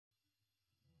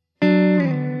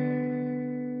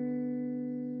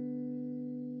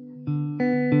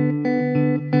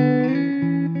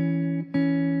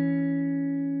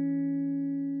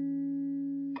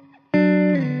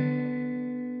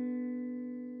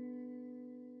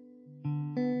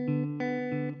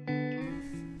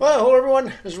Well, hello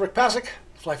everyone, this is Rick Passek,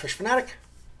 FlyFish Fanatic.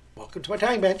 Welcome to my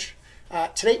tying bench.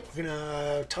 Today we're going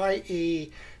to tie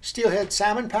a Steelhead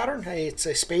salmon pattern. It's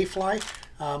a Spey fly.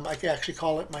 I could actually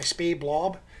call it my Spey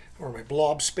Blob, or my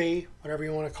Blob Spey, whatever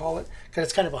you want to call it, because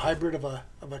it's kind of a hybrid of a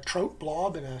trout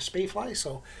blob and a Spey fly.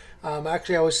 So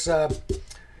actually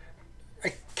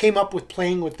I came up with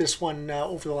playing with this one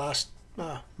over the last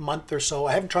month or so.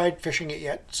 I haven't tried fishing it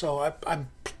yet, so I'm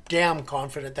damn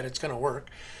confident that it's going to work.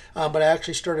 But I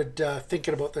actually started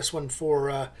thinking about this one for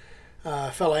a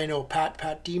fella I know,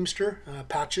 Pat Deemster,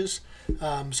 Patches.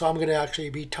 So I'm going to actually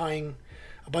be tying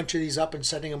a bunch of these up and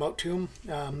sending them out to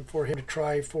him for him to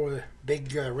try for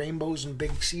big rainbows and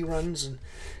big sea runs and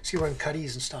sea run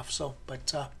cutties and stuff. So,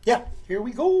 but yeah, here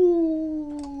we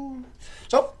go.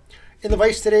 So in the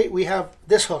vise today we have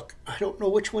this hook. I don't know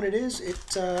which one it is.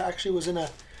 It actually was in a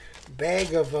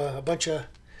bag of a bunch of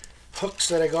hooks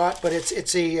that I got, but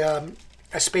it's a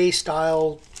Spey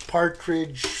style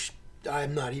partridge.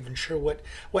 I'm not even sure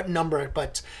what number,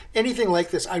 but anything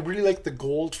like this. I really like the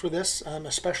gold for this,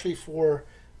 especially for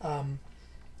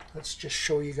let's just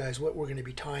show you guys what we're going to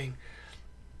be tying.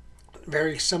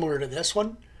 Very similar to this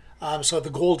one. So the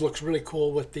gold looks really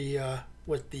cool with the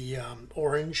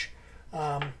orange.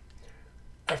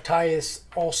 I've tied it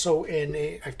also in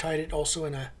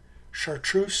a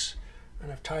chartreuse,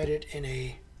 and I've tied it in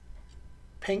a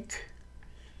pink.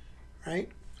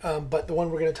 Right, but the one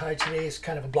we're going to tie today is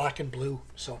kind of a black and blue.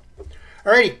 So,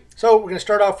 alrighty. So we're going to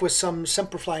start off with some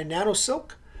Semperfli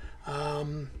Nanosilk.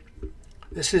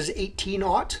 This is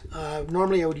 18-aught.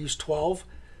 Normally I would use 12.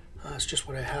 It's just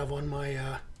what I have on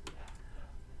my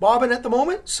bobbin at the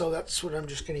moment, so that's what I'm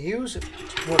just going to use. It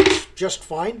works just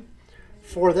fine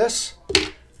for this.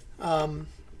 So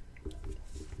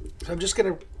I'm just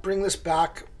going to bring this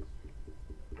back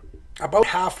about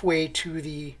halfway to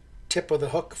the tip of the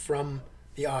hook from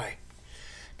the eye.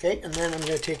 Okay, and then I'm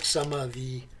going to take some of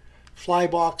the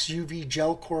FlyBox UV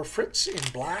Gel Core Fritz in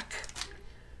black,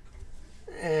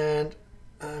 and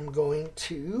I'm going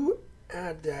to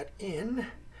add that in.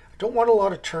 I don't want a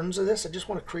lot of turns of this. I just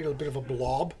want to create a bit of a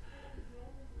blob.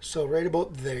 So right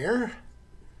about there.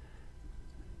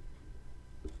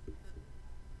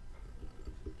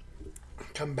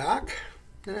 Come back,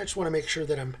 and I just want to make sure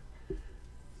that I'm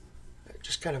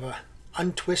just kind of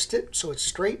untwist it so it's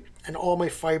straight and all my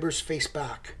fibers face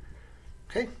back.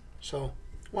 Okay, so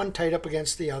one tight up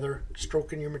against the other,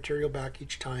 stroking your material back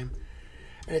each time.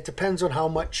 And it depends on how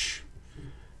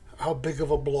big of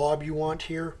a blob you want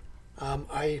here.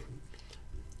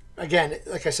 Again,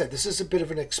 like I said, this is a bit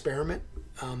of an experiment,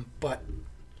 but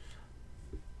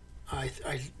I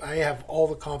have all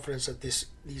the confidence that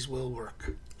these will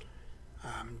work,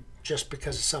 just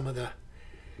because of some of the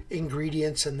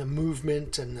ingredients and the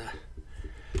movement and the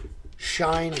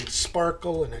shine and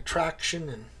sparkle and attraction,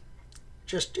 and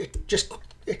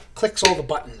it clicks all the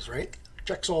buttons, right?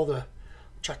 Checks all the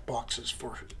check boxes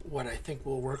for what I think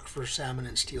will work for salmon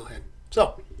and steelhead.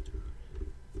 So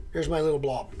here's my little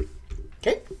blob.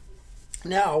 Okay,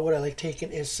 now what I like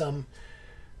taking is some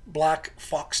black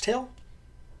foxtail,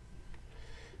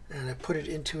 and I put it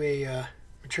into a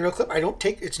material clip.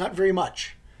 It's not very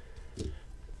much,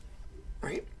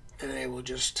 right? And I will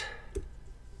just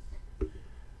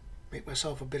make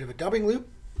myself a bit of a dubbing loop,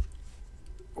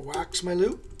 wax my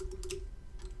loop,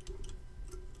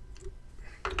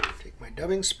 take my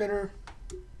dubbing spinner,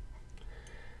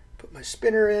 put my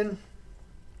spinner in,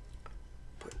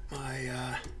 put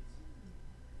my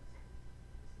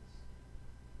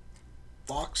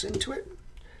box into it,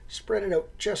 spread it out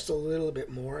just a little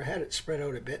bit more. I had it spread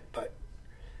out a bit, but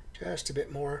just a bit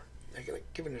more. I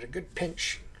like giving it a good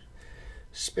pinch,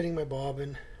 spinning my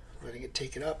bobbin, letting it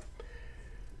take it up.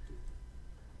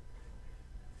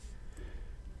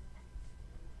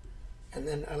 And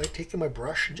then I like taking my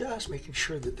brush and just making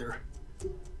sure that they're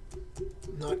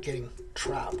not getting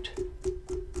trapped.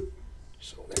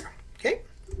 So there. Okay.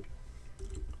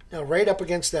 Now right up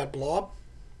against that blob,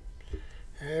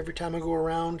 every time I go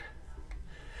around.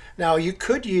 Now you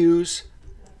could use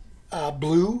dyed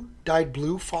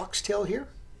blue foxtail here.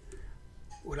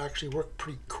 Would actually work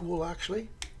pretty cool actually.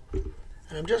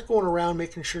 And I'm just going around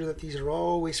making sure that these are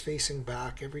always facing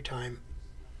back every time.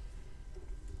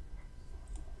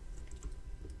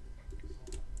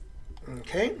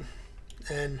 Okay,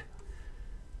 and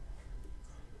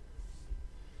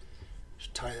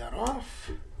just tie that off,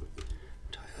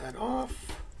 and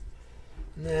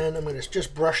then I'm going to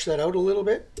just brush that out a little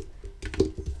bit.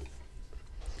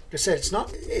 Like I said,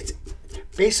 it's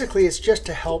basically just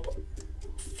to help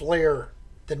flare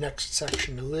the next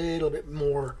section a little bit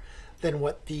more than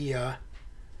what the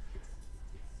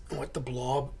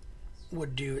blob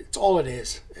would do. It's all it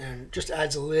is, and just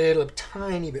adds a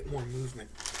tiny bit more movement.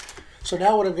 So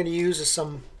now what I'm going to use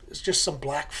is just some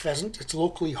black pheasant. It's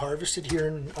locally harvested here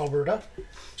in Alberta. I'm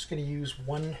just going to use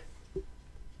one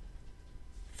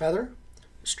feather,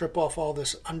 strip off all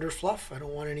this underfluff. I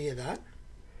don't want any of that.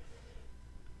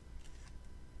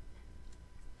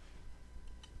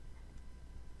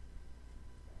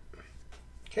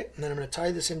 Okay, and then I'm going to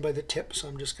tie this in by the tip, so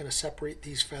I'm just going to separate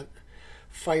these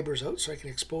fibers out so I can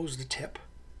expose the tip.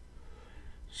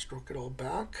 Stroke it all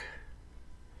back.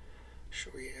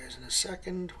 Show you guys in a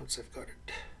second once I've got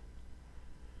it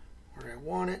where I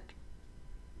want it.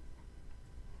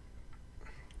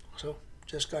 So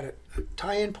just got a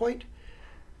tie-in point,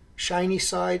 shiny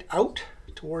side out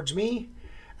towards me,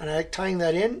 and I like tying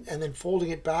that in and then folding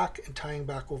it back and tying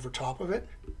back over top of it,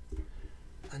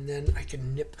 and then I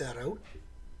can nip that out.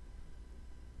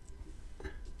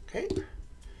 Okay,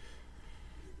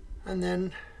 and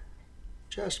then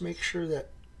just make sure that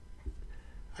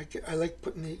I like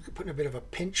putting a bit of a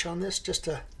pinch on this just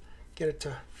to get it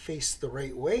to face the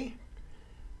right way,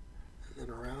 and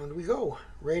then around we go,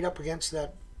 right up against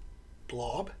that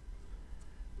blob,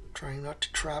 trying not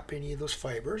to trap any of those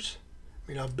fibers.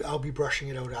 I mean, I'll be brushing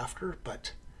it out after,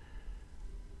 but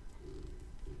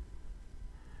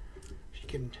if you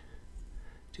can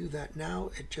do that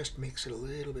now, it just makes it a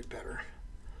little bit better.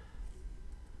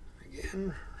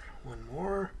 Again, one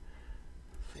more.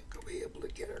 I think I'll be able to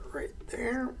get it right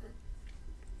there.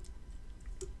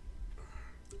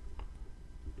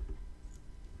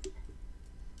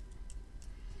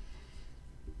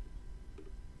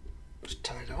 Just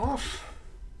tie it off.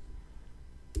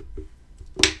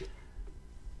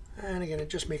 And again,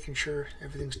 just making sure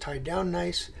everything's tied down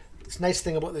nice. It's a nice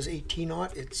thing about this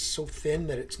 18-aught, it's so thin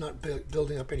that it's not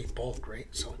building up any bulk, right?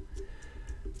 So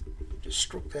just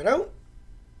stroke that out.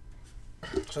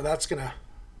 So that's gonna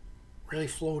really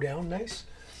flow down nice.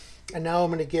 And now I'm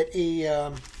gonna get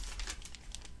a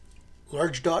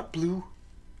large dot blue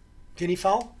guinea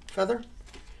fowl feather.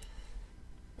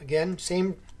 Again,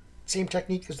 same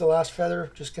technique as the last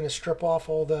feather. Just gonna strip off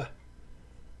all the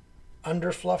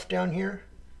underfluff down here.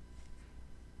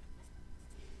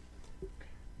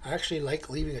 I actually like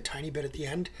leaving a tiny bit at the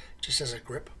end just as a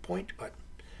grip point, but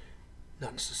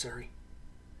not necessary.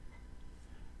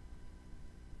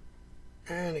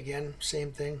 And again,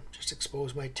 same thing, just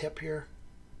expose my tip here.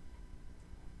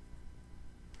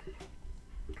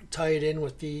 Tie it in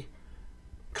with the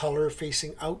color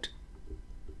facing out.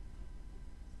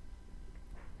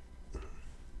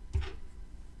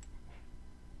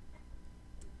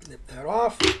 Nip that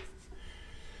off.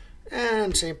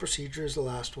 And same procedure as the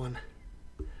last one.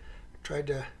 Tried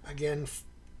to, again,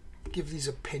 give these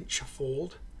a pinch, a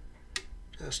fold,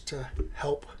 just to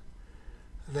help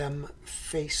them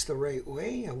face the right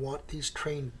way. I want these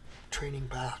training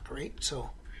back, right? So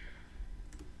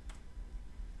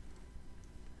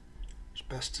as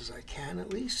best as I can,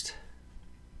 at least.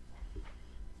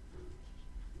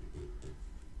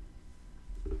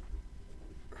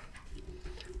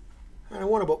 And I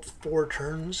want about 4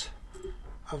 turns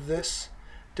of this,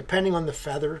 depending on the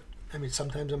feather. I mean,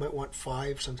 sometimes I might want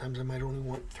 5, sometimes I might only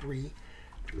want 3.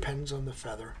 Depends on the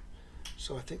feather.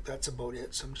 So I think that's about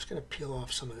it. So I'm just going to peel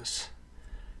off some of this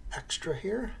extra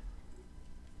here.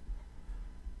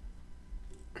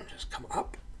 And just come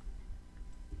up,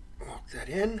 lock that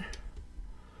in.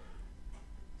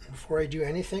 And before I do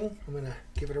anything, I'm going to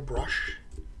give it a brush.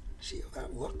 See how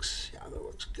that looks. Yeah, that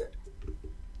looks good.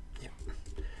 Yeah,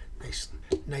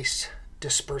 nice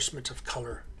disbursement of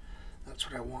color. That's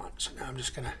what I want. So now I'm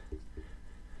just going to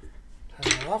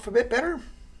tie that off a bit better.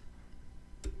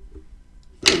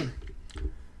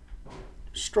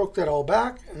 Stroke that all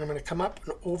back, and I'm going to come up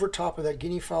and over top of that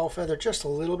guinea fowl feather just a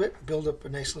little bit, build up a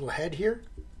nice little head here.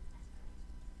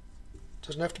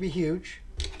 Doesn't have to be huge.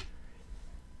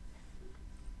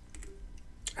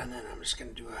 And then I'm just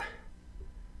going to do a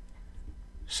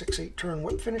 6/8 turn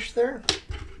whip finish there.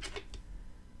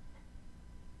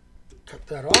 Cut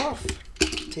that off.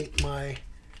 Take my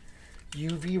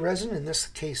UV resin, in this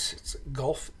case it's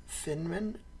Gulf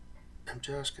Thinman. I'm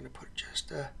just going to put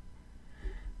just a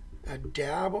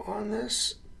dab on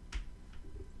this.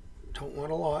 Don't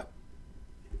want a lot.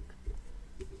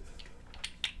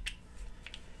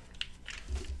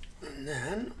 And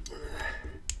then I'm going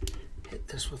to hit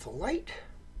this with a light.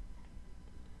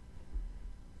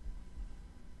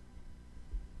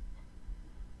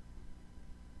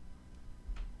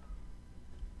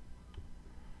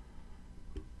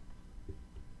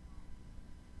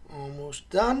 Almost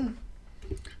done.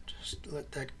 Just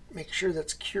let that, make sure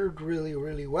that's cured really,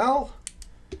 really well,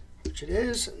 which it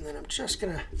is. And then I'm just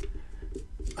gonna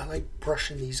I like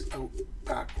brushing these out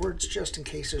backwards just in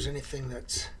case there's anything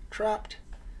that's trapped.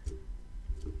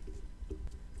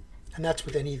 And that's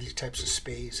with any of these types of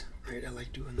speys, right? I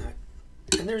like doing that.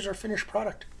 And there's our finished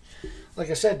product. Like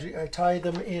I said, I tie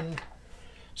them in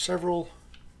several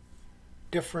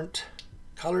different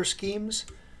color schemes.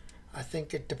 I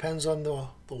think it depends on the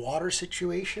water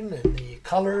situation and the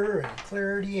color and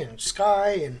clarity and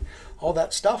sky and all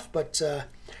that stuff. But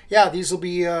yeah, these will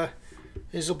be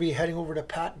heading over to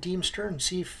Pat Deemster and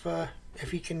see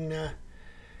if he can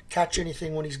catch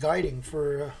anything when he's guiding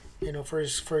for for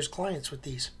his clients with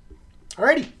these.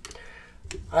 Alrighty,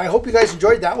 I hope you guys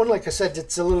enjoyed that one. Like I said,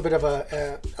 it's a little bit of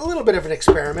an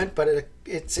experiment, but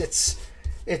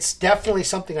it's definitely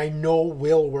something I know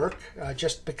will work,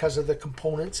 just because of the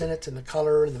components in it and the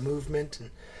color and the movement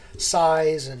and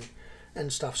size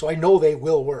and stuff. So I know they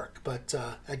will work, but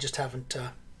I just haven't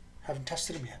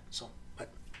tested them yet. So, but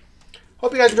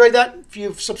hope you guys enjoyed that. If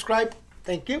you've subscribed,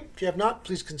 thank you. If you have not,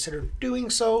 please consider doing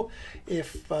so.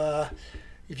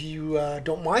 If you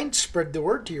don't mind, spread the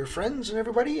word to your friends and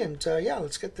everybody. And yeah,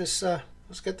 let's get this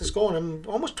going. I'm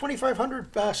almost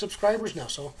 2,500 subscribers now,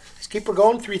 so let's keep her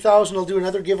going. 3,000, I'll do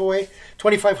another giveaway.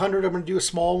 2,500, I'm going to do a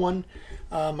small one.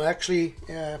 Actually,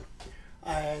 in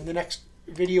the next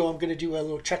video, I'm going to do a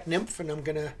little check nymph, and I'm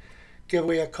going to give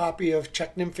away a copy of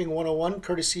Check Nymphing 101,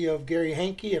 courtesy of Gary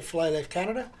Hankey at Fly Life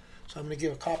Canada. So I'm going to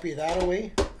give a copy of that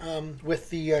away with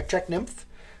the check nymph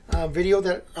video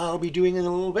that I'll be doing in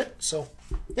a little bit. So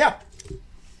yeah,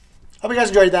 hope you guys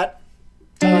enjoyed that.